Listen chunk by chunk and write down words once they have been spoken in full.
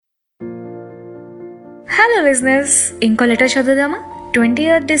Hello business ఇంకో letter చదువుదామా?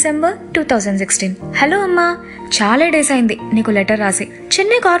 20th December 2016. Hello అమ్మా, చాలా డేస్ అయింది నీకు లెటర్ రాసి.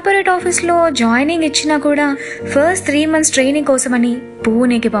 చెన్నై కార్పొరేట్ ఆఫీస్లో జాయినింగ్ ఇచ్చినా కూడా ఫస్ట్ 3 months ట్రైనింగ్ కోసమని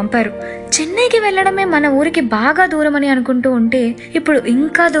పూణేకి పంపారు. చెన్నైకి వెళ్ళడమే మన ఊరికి బాగా దూరం అని అనుకుంటూ ఉంటే ఇప్పుడు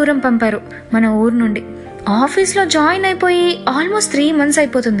ఇంకా దూరం పంపారు మన ఊరు నుండి. ఆఫీస్లో జాయిన్ అయిపోయి ఆల్మోస్ట్ 3 months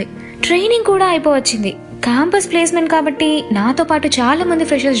అయిపోతుంది. ట్రైనింగ్ కూడా అయిపోవచ్చింది. క్యాంపస్ ప్లేస్మెంట్ కాబట్టి నాతో పాటు చాలా మంది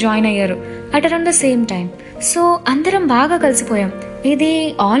ఫ్రెషర్స్ జాయిన్ అయ్యారు at around the same time. So అందరం బాగా కలిసిపోయాం. ఇది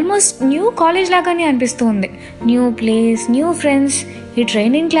ఆల్మోస్ట్ న్యూ కాలేజ్ లాగానే అనిపిస్తూ ఉంది. New place, new friends. ఈ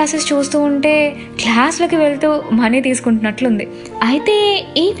ట్రైనింగ్ క్లాసెస్ చూస్తూ ఉంటే క్లాస్లోకి వెళ్తూ మనీ తీసుకుంటున్నట్లుంది. అయితే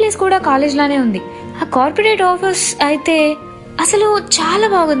ఈ ప్లేస్ కూడా కాలేజ్ లానే ఉంది. ఆ కార్పొరేట్ ఆఫీస్ అయితే అసలు చాలా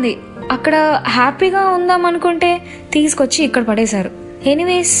బాగుంది. అక్కడ హ్యాపీగా ఉందాం అనుకుంటే తీసుకొచ్చి ఇక్కడ పడేశారు.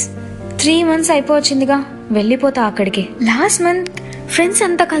 ఎనీవేస్ 3 months అయిపోవచ్చిందిగా, వెళ్ళిపోతా అక్కడికి. లాస్ట్ మంత్ ఫ్రెండ్స్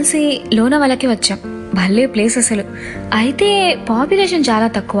అంతా కలిసి లోనావాలాకి వచ్చాం. భలే ప్లేస్ అసలు. అయితే పాపులేషన్ చాలా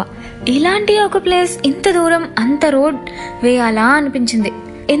తక్కువ. ఇలాంటి ఒక ప్లేస్ ఇంత దూరం అంత రోడ్ వేయాలా అనిపించింది.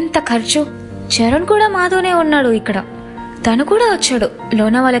 ఎంత ఖర్చు. చరణ్ కూడా మాతోనే ఉన్నాడు ఇక్కడ. తను కూడా వచ్చాడు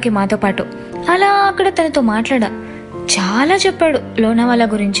లోనావాలాకి మాతో పాటు. అలా అక్కడ తనతో మాట్లాడా. చాలా చెప్పాడు లోనావాలా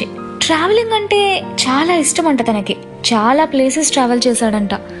గురించి. ట్రావెలింగ్ అంటే చాలా ఇష్టం అంట తనకి. చాలా ప్లేసెస్ ట్రావెల్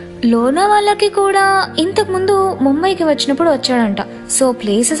చేశాడంట. లోనావాలాకి కూడా ఇంతకు ముందు ముంబైకి వచ్చినప్పుడు వచ్చాడంట. సో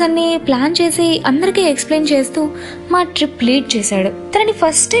ప్లేసెస్ అన్ని ప్లాన్ చేసి అందరికీ ఎక్స్ప్లెయిన్ చేస్తూ మా ట్రిప్ లీడ్ చేశాడు. తనని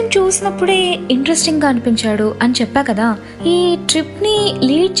ఫస్ట్ టైం చూసినప్పుడే ఇంట్రెస్టింగ్ గా అనిపించాడు అని చెప్పా కదా. ఈ ట్రిప్ ని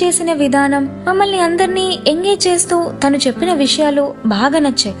లీడ్ చేసిన విధానం, మమ్మల్ని అందరినీ ఎంగేజ్ చేస్తూ తను చెప్పిన విషయాలు బాగా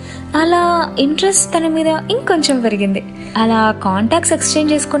నచ్చాయి. అలా ఇంట్రెస్ట్ తన మీద ఇంకొంచెం పెరిగింది. అలా కాంటాక్ట్స్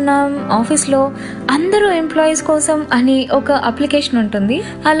ఎక్స్చేంజ్ చేసుకున్నాం. ఆఫీస్లో అందరూ ఎంప్లాయీస్ కోసం అని ఒక అప్లికేషన్ ఉంటుంది.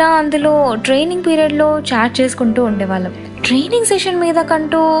 అలా అందులో ట్రైనింగ్ పీరియడ్లో చాట్ చేసుకుంటూ ఉండేవాళ్ళం. ట్రైనింగ్ సెషన్ మీద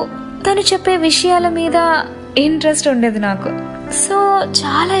కంటూ తను చెప్పే విషయాల మీద ఇంట్రెస్ట్ ఉండేది నాకు. సో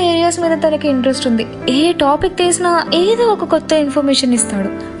చాలా ఏరియాస్ మీద తనకి ఇంట్రెస్ట్ ఉంది. ఏ టాపిక్ తీసినా ఏదో ఒక కొత్త ఇన్ఫర్మేషన్ ఇస్తాడు.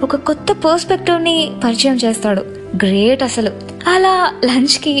 ఒక కొత్త పర్స్పెక్టివ్ని పరిచయం చేస్తాడు. గ్రేట్ అసలు. అలా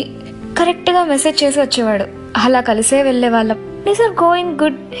లంచ్కి కరెక్ట్గా మెసేజ్ చేసి వచ్చేవాడు. అలా కలిసే వెళ్ళే వాళ్ళం. These are going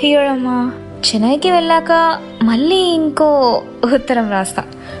good here అమ్మా. చెన్నైకి వెళ్ళాక మళ్ళీ ఇంకో ఉత్తరం రాస్తా.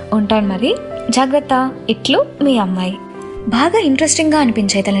 ఉంటాను మరి, జాగ్రత్త. ఇట్లు మీ అమ్మాయి. బాగా ఇంట్రెస్టింగ్గా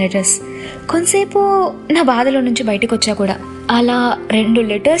అనిపించాయి తన లెటర్స్. కొంతసేపు నా బాధలో నుంచి బయటకు వచ్చా కూడా. అలా 2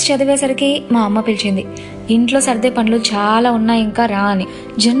 letters చదివేసరికి మా అమ్మ పిలిచింది. ఇంట్లో సర్దే పనులు చాలా ఉన్నాయి, ఇంకా రా అని.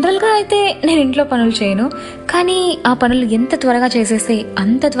 జనరల్గా అయితే నేను ఇంట్లో పనులు చేయను, కానీ ఆ పనులు ఎంత త్వరగా చేసేస్తే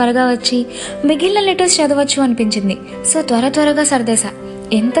అంత త్వరగా వచ్చి మిగిలిన లెటర్స్ చదవచ్చు అనిపించింది. సో త్వరగా సర్దేశా.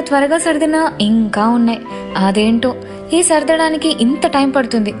 ఎంత త్వరగా సర్దినా ఇంకా ఉన్నాయి. అదేంటో ఈ సర్దడానికి ఇంత టైం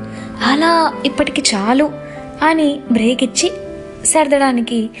పడుతుంది. అలా ఇప్పటికి చాలు అని బ్రేక్ ఇచ్చి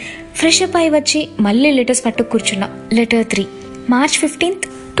సర్దడానికి ఫ్రెష్ అప్ అయి వచ్చి మళ్ళీ లెటర్స్ పట్టు కూర్చున్నా. Letter 3, March 15th,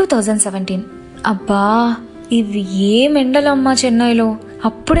 2017. అబ్బా, ఇవి ఏం ఎండలమ్మా చెన్నైలో.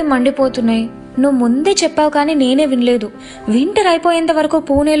 అప్పుడే మండిపోతున్నాయి. నువ్వు ముందే చెప్పావు కానీ నేనే వినలేదు. వింటర్ అయిపోయేంత వరకు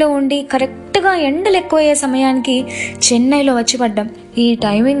పూణేలో ఉండి కరెక్ట్గా ఎండలు ఎక్కువయ్యే సమయానికి చెన్నైలో వచ్చి పడ్డాం. ఈ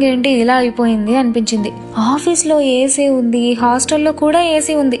టైమింగ్ ఏంటి ఇలా అయిపోయింది అనిపించింది. ఆఫీస్లో ఏసీ ఉంది, హాస్టల్లో కూడా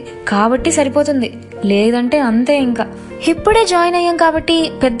ఏసీ ఉంది కాబట్టి సరిపోతుంది. లేదంటే అంతే. ఇంకా ఇప్పుడే జాయిన్ అయ్యాం కాబట్టి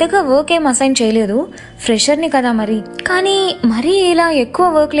పెద్దగా వర్క్ ఏం అసైన్ చేయలేదు. ఫ్రెషర్ని కదా మరి. కానీ మరీ ఇలా ఎక్కువ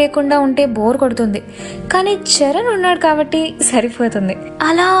వర్క్ లేకుండా ఉంటే బోర్ కొడుతుంది. కానీ చరణ్ ఉన్నాడు కాబట్టి సరిపోతుంది.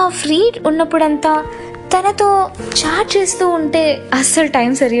 అలా ఫ్రీ ఉన్నప్పుడంతా తనతో చాట్ చేస్తూ ఉంటే అస్సలు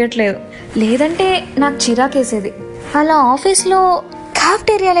టైం సరియట్లేదు. లేదంటే నాకు చిరాకేసేది. అలా ఆఫీస్లో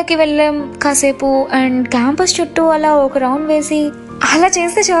క్యాఫ్టేరియాలకి వెళ్ళాం కాసేపు. అండ్ క్యాంపస్ చుట్టూ అలా ఒక రౌండ్ వేసి అలా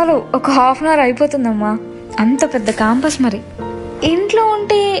చేస్తే చాలు ఒక 1/2 hour అయిపోతుందమ్మా. అంత పెద్ద క్యాంపస్ మరి. ఇంట్లో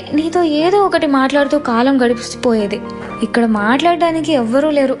ఉంటే నీతో ఏదో ఒకటి మాట్లాడుతూ కాలం గడిపిపోయేది. ఇక్కడ మాట్లాడడానికి ఎవ్వరూ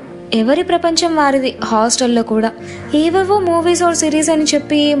లేరు. ఎవరి ప్రపంచం వారిది. హాస్టల్లో కూడా ఏవేవో మూవీస్ ఆర్ సిరీస్ అని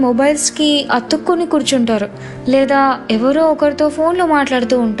చెప్పి మొబైల్స్కి అతుక్కుని కూర్చుంటారు, లేదా ఎవరో ఒకరితో ఫోన్లో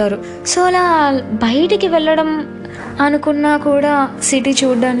మాట్లాడుతూ ఉంటారు. సో అలా బయటికి వెళ్ళడం అనుకున్నా కూడా సిటీ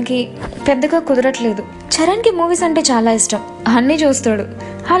చూడడానికి పెద్దగా కుదరట్లేదు. చరణ్కి మూవీస్ అంటే చాలా ఇష్టం. అన్నీ చూస్తాడు.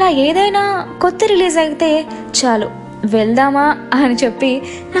 అలా ఏదైనా కొత్త రిలీజ్ అయితే చాలు వెళ్దామా అని చెప్పి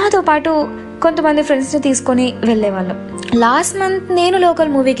నాతో పాటు కొంతమంది ఫ్రెండ్స్ని తీసుకొని వెళ్ళేవాళ్ళం. లాస్ట్ మంత్ నేను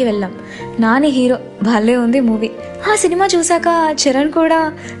లోకల్ మూవీకి వెళ్ళాం. నాని హీరో. భలే ఉంది మూవీ. ఆ సినిమా చూసాక చరణ్ కూడా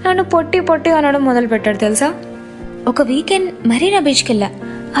నన్ను పొట్టి అనడం మొదలు పెట్టాడు తెలుసా. ఒక వీకెండ్ మరీనా బీచ్కి వెళ్ళా.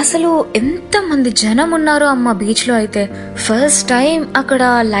 అసలు ఎంతమంది జనం ఉన్నారో అమ్మ బీచ్లో అయితే. ఫస్ట్ టైం అక్కడ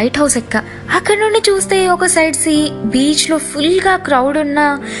లైట్ హౌస్ ఎక్కా. అక్కడ నుండి చూస్తే ఒక సైడ్ బీచ్లో ఫుల్గా క్రౌడ్ ఉన్న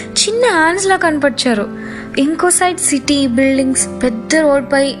చిన్న హ్యాండ్స్లా కనపడ్చారు. ఇంకో సైడ్ సిటీ బిల్డింగ్స్, పెద్ద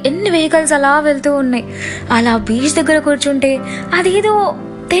రోడ్ పై ఎన్ని వెహికల్స్ అలా వెళ్తూ ఉన్నాయి. అలా బీచ్ దగ్గర కూర్చుంటే అదేదో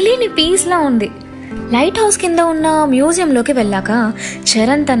తెలియని పీస్లా ఉంది. లైట్ హౌస్ కింద ఉన్న మ్యూజియంలోకి వెళ్ళాక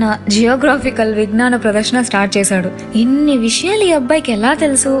చరణ్ తన జియోగ్రాఫికల్ విజ్ఞాన ప్రదర్శన స్టార్ట్ చేశాడు. ఇన్ని విషయాలు ఈ అబ్బాయికి ఎలా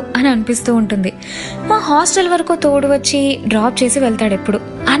తెలుసు అని అనిపిస్తూ ఉంటుంది. మా హాస్టల్ వరకు తోడు వచ్చి డ్రాప్ చేసి వెళ్తాడు. ఎప్పుడు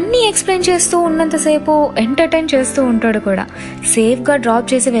అన్నీ ఎక్స్ప్లెయిన్ చేస్తూ ఉన్నంతసేపు ఎంటర్టైన్ చేస్తూ ఉంటాడు కూడా. సేఫ్గా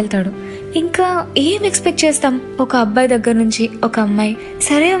డ్రాప్ చేసి వెళ్తాడు. ఇంకా ఏం ఎక్స్పెక్ట్ చేస్తాం ఒక అబ్బాయి దగ్గర నుంచి. ఒక అమ్మాయి,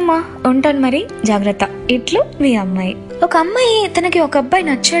 సరే అమ్మా ఉంటాను మరి, జాగ్రత్త, ఇట్లు మీ అమ్మాయి. ఒక అమ్మాయి తనకి ఒక అబ్బాయి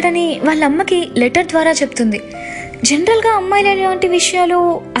నచ్చాడని వాళ్ళ అమ్మకి లెటర్ ద్వారా చెప్తుంది. జనరల్గా అమ్మాయిలు ఇలాంటి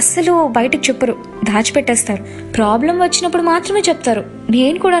విషయాలు అస్సలు బయటకు చెప్పరు, దాచిపెట్టేస్తారు. ప్రాబ్లం వచ్చినప్పుడు మాత్రమే చెప్తారు.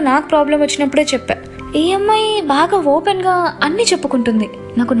 నేను కూడా నాకు ప్రాబ్లం వచ్చినప్పుడే చెప్పా. ఈ అమ్మాయి బాగా ఓపెన్గా అన్నీ చెప్పుకుంటుంది.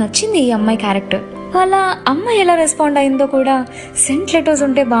 నాకు నచ్చింది ఈ అమ్మాయి క్యారెక్టర్. వాళ్ళ అమ్మాయి ఎలా రెస్పాండ్ అయిందో కూడా సెంట్ లెటర్స్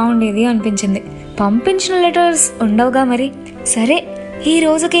ఉంటే బాగుండేది అనిపించింది. పంపించిన లెటర్స్ ఉండవుగా మరి. సరే, ఈ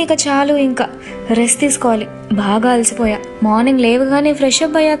రోజుకి ఇక చాలు, ఇంకా రెస్ట్ తీసుకోవాలి, బాగా అలసిపోయా. మార్నింగ్ లేవగానే ఫ్రెష్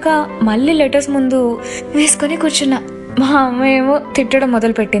అప్ అయ్యాక మళ్ళీ లెటర్స్ ముందు వేసుకొని కూర్చున్నా. మా అమ్మ ఏమో తిట్టడం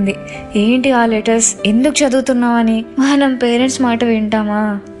మొదలు పెట్టింది. ఏంటి ఆ లెటర్స్, ఎందుకు చదువుతున్నావని. మనం పేరెంట్స్ మాట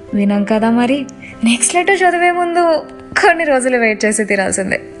వింటామా? వినం కదా మరి. నెక్స్ట్ లెటర్ చదివే ముందు కొన్ని రోజులు వెయిట్ చేసి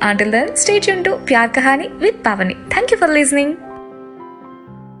తీరాల్సిందే. Until then, stay tuned to Pyaar Kahani with Pavani. Thank you for listening.